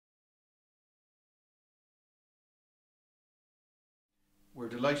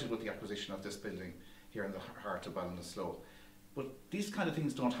delighted with the acquisition of this building here in the heart of Ballinasloe. But these kind of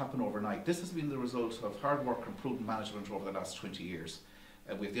things don't happen overnight. This has been the result of hard work and prudent management over the last 20 years.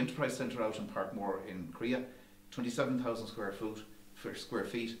 We have the Enterprise Centre out in Parkmore in Cllr, 27,000 square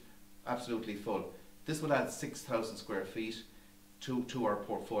feet, absolutely full. This will add 6,000 square feet to our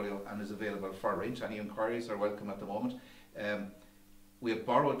portfolio and is available for rent. Any inquiries are welcome at the moment. We have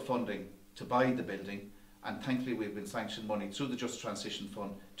borrowed funding to buy the building, and thankfully we've been sanctioned money through the Just Transition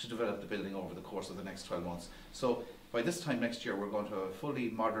Fund to develop the building over the course of the next 12 months. So by this time next year we're going to have a fully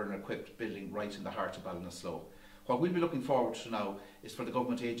modern equipped building right in the heart of Ballinasloe. What we'll be looking forward to now is for the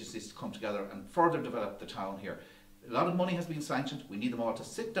government agencies to come together and further develop the town here. A lot of money has been sanctioned. We need them all to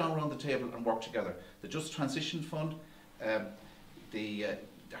sit down around the table and work together. The Just Transition Fund, the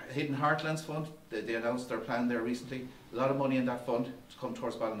Hidden Heartlands Fund, they announced their plan there recently. A lot of money in that fund to come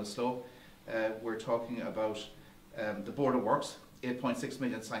towards Ballinasloe. We're talking about the Board of Works, 8.6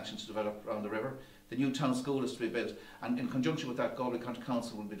 million sanctioned to develop around the river. The new town school is to be built, and in conjunction with that, Galway County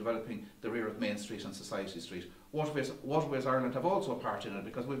Council will be developing the rear of Main Street and Society Street. Waterways Ireland have also a part in it,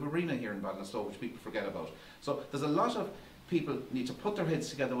 because we have an arena here in Ballinasloe which people forget about. So there's a lot of people need to put their heads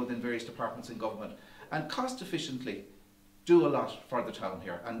together within various departments in government and cost efficiently do a lot for the town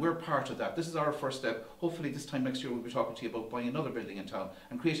here, and we're part of that. This is our first step. Hopefully this time next year we'll be talking to you about buying another building in town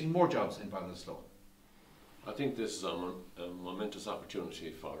and creating more jobs in Ballinasloe. I think this is a momentous opportunity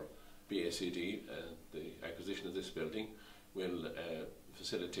for BACD. The acquisition of this building will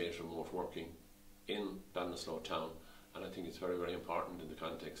facilitate remote working in Ballinasloe town, and I think it's very, very important in the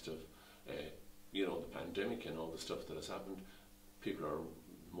context of you know, the pandemic and all the stuff that has happened. People are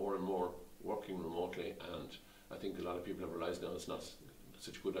more and more working remotely, and I think a lot of people have realised now it's not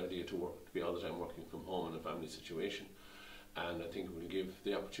such a good idea to be all the time working from home in a family situation. And I think it will give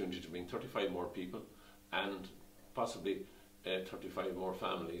the opportunity to bring 35 more people and possibly 35 more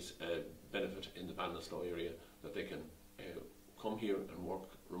families benefit in the Ballinasloe area, that they can come here and work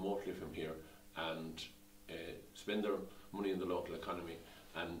remotely from here and spend their money in the local economy.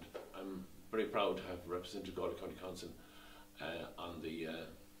 And I'm very proud to have represented Galway County Council on the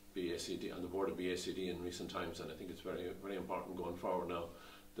BACD, on the board of BACD in recent times, and I think it's very, very important going forward now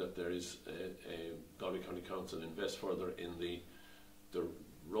that there is a Galway County Council invest further in the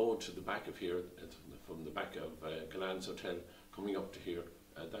road to the back of here, from the back of Galan's Hotel coming up to here.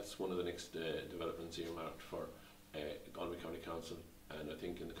 That's one of the next developments earmarked for Galway County Council, and I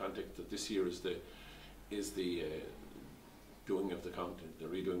think in the context that this year is the doing of the county, the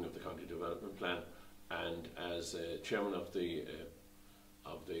redoing of the county development plan, and as chairman of the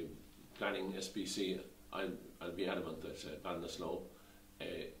planning SPC, I'll be adamant that Ballinasloe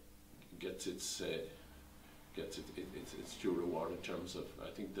gets its due reward in terms of, I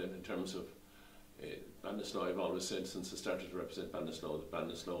think that in terms of Ballinasloe, I've always said since I started to represent Ballinasloe that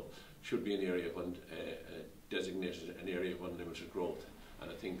Ballinasloe should be an area of designated an area of unlimited growth,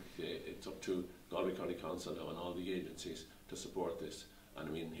 and I think it's up to Galway County Council now and all the agencies to support this. And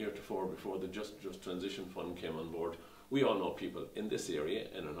I mean, heretofore, before the Just Transition Fund came on board, we all know people in this area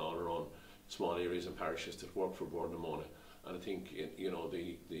and in all our own small areas and parishes that work for Bord na Móna. And I think, you know,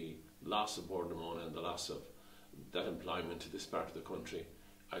 the loss of Bord na Móna and the loss of that employment to this part of the country,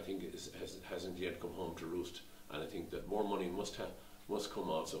 I think hasn't yet come home to roost. And I think that more money must come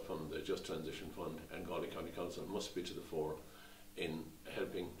also from the Just Transition Fund, and Galway County Council must be to the fore in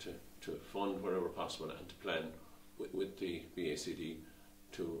helping to fund wherever possible and to plan with the BACD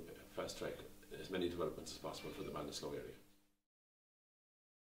to fast track as many developments as possible for the Ballinasloe area.